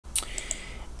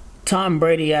Tom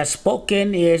Brady has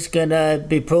spoken. He is going to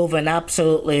be proven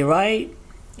absolutely right.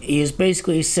 He has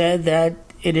basically said that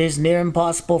it is near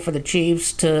impossible for the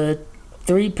Chiefs to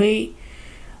three-peat.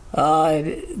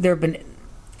 There have been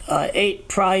 8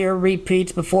 prior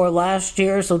repeats before last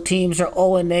year, so teams are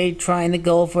 0-8 trying to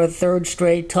go for a third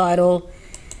straight title.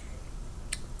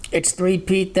 It's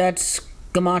three-peat, that's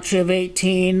Gematria of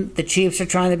 18. The Chiefs are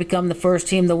trying to become the first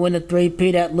team to win a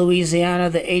three-peat at Louisiana,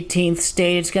 the 18th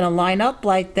state. It's going to line up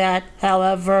like that.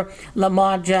 However,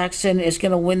 Lamar Jackson is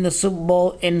going to win the Super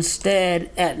Bowl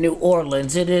instead at New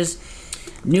Orleans. It is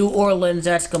New Orleans,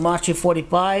 that's Gematria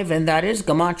 45, and that is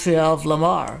Gematria of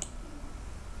Lamar.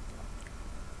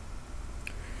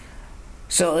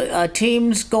 So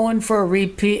teams going for a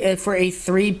repeat, for a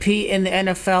three-peat in the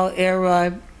NFL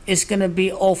era is going to be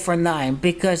 0 for 9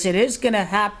 because it is going to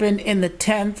happen in the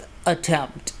 10th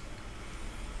attempt.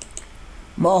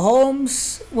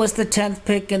 Mahomes was the 10th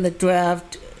pick in the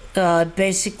draft.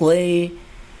 Basically,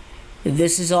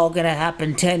 this is all going to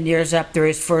happen 10 years after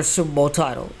his first Super Bowl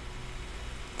title.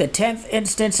 The 10th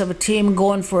instance of a team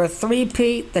going for a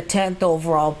three-peat, the 10th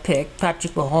overall pick,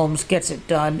 Patrick Mahomes gets it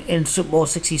done in Super Bowl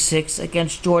 66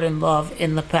 against Jordan Love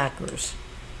in the Packers.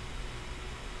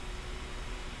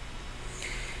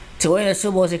 To win a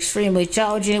Super Bowl is extremely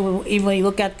challenging. Even when you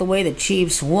look at the way the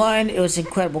Chiefs won, it was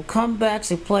incredible comebacks.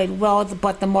 They played well,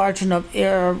 but the margin of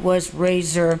error was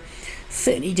razor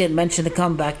thin. He didn't mention the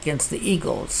comeback against the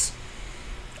Eagles.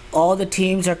 All the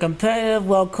teams are competitive,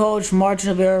 well coached,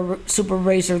 margin of error super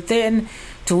razor thin.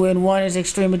 To win one is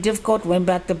extremely difficult. To win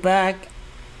back-to-back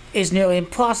is nearly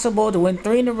impossible. To win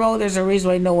 3 in a row, there's a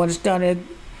reason why no one's done it.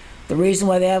 The reason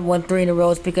why they haven't won 3 in a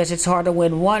row is because it's hard to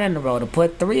win 1 in a row. To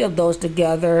put 3 of those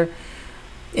together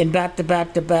in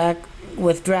back-to-back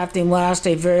with drafting last,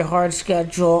 a very hard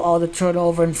schedule, all the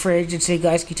turnover and free agency,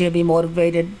 guys continue to be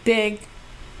motivated. Big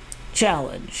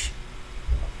challenge.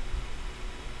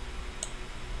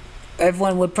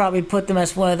 Everyone would probably put them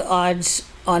as one of the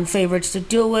odds-on favorites to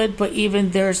do it, but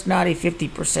even there's not a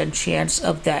 50% chance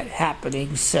of that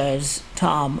happening, says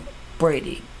Tom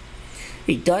Brady.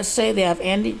 He does say they have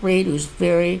Andy Reid, who's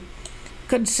very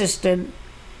consistent.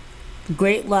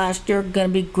 Great last year, going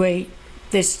to be great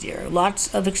this year.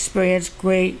 Lots of experience,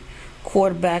 great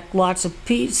quarterback, lots of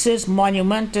pieces,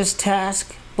 monumentous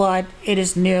task, but it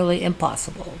is nearly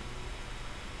impossible.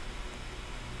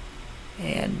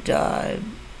 And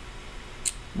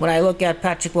when I look at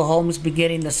Patrick Mahomes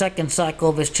beginning the second cycle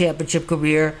of his championship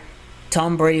career,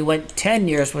 Tom Brady went 10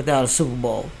 years without a Super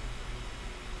Bowl.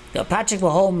 Now, Patrick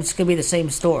Mahomes could be the same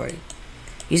story.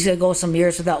 He's going to go some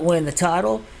years without winning the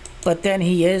title, but then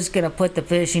he is going to put the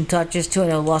finishing touches to an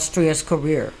illustrious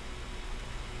career.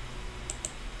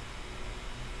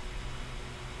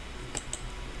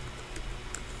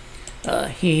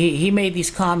 He made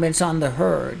these comments on the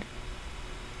herd.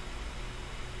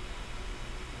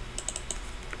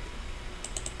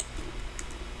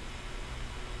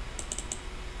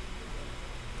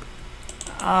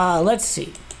 Let's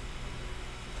see.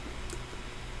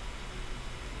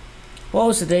 What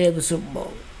was the day of the Super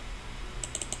Bowl?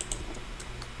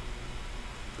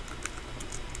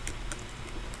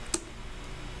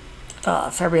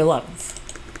 February 11th.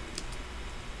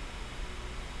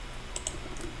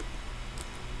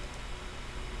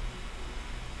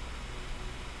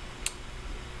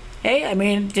 Hey, I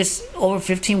mean, just over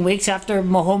 15 weeks after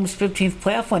Mahomes' 15th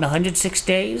playoff win, 106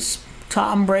 days,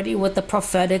 Tom Brady with a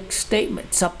prophetic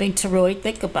statement, something to really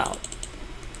think about.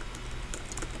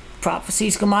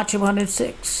 Prophecies Gematria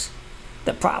 106.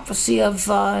 The prophecy of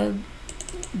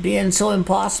being so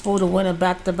impossible to win a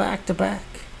back-to-back-to-back.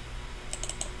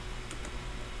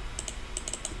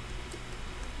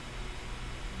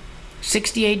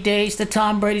 "68 days to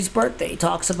Tom Brady's birthday." He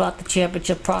talks about the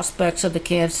championship prospects of the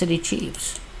Kansas City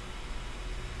Chiefs.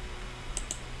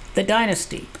 The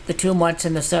dynasty, the 2 months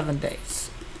and the 7 days.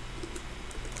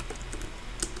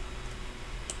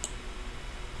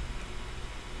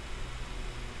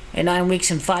 And 9 weeks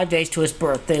and 5 days to his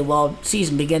birthday. Well,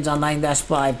 season begins on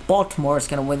 9-5. Baltimore is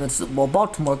going to win the Super Bowl.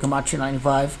 Baltimore come out to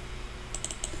 95.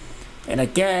 And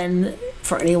again,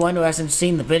 for anyone who hasn't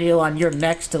seen the video on your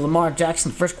next to Lamar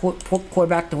Jackson, the first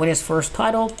quarterback to win his first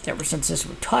title ever since his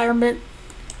retirement.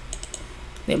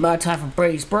 The amount of time from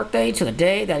Brady's birthday to the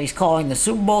day that he's calling the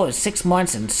Super Bowl is 6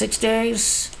 months and 6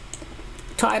 days.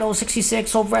 Title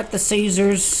 66 over at the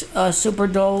Caesars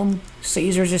Superdome.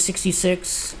 Caesars is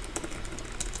 66.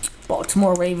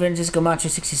 Baltimore Ravens is Gematria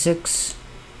 66.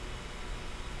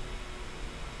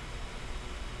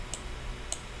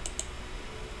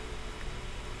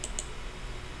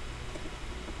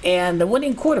 And the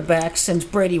winning quarterback since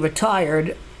Brady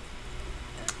retired,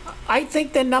 I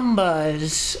think the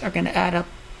numbers are going to add up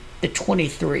to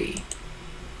 23.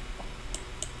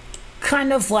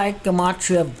 Kind of like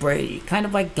gematria of Brady. Kind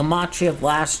of like gematria of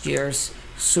last year's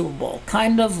Super Bowl.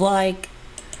 Kind of like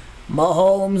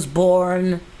Mahomes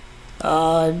born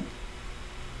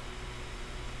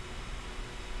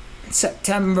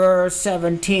September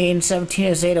 17 is 8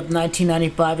 of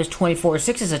 1995 is 24.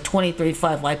 6 is a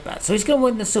 23-5 life bet. So he's going to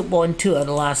win the Super Bowl in 2 of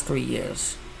the last 3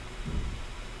 years.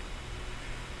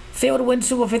 Failed to win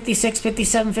Super Bowl 56,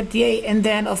 57, 58, and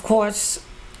then, of course,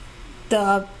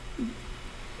 the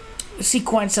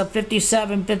sequence of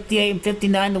 57, 58, and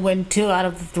 59 to win 2 out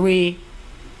of the 3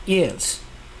 years.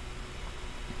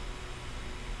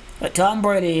 But Tom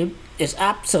Brady is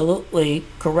absolutely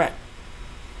correct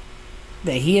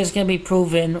that he is going to be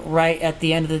proven right at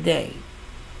the end of the day.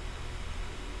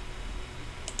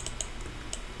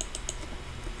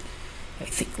 I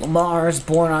think Lamar is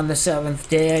born on the 7th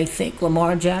day. I think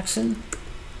Lamar Jackson.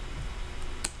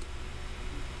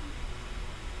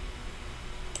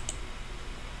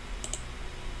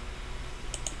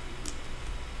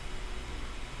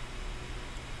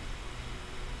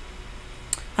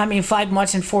 I mean, 5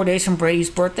 months and 4 days from Brady's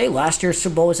birthday. Last year's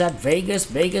Super Bowl was at Vegas,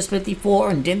 Vegas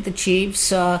 54, and didn't the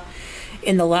Chiefs,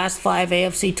 in the last 5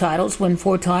 AFC titles, win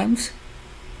 4 times?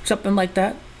 Something like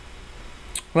that,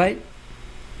 right?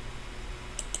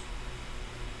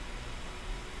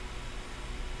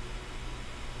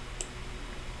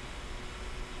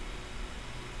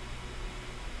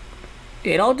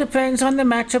 It all depends on the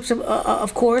matchups,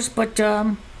 of course, but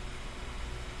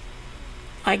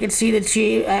I could see the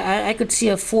Chiefs. I could see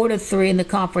a 4-3 in the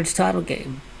conference title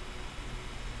game.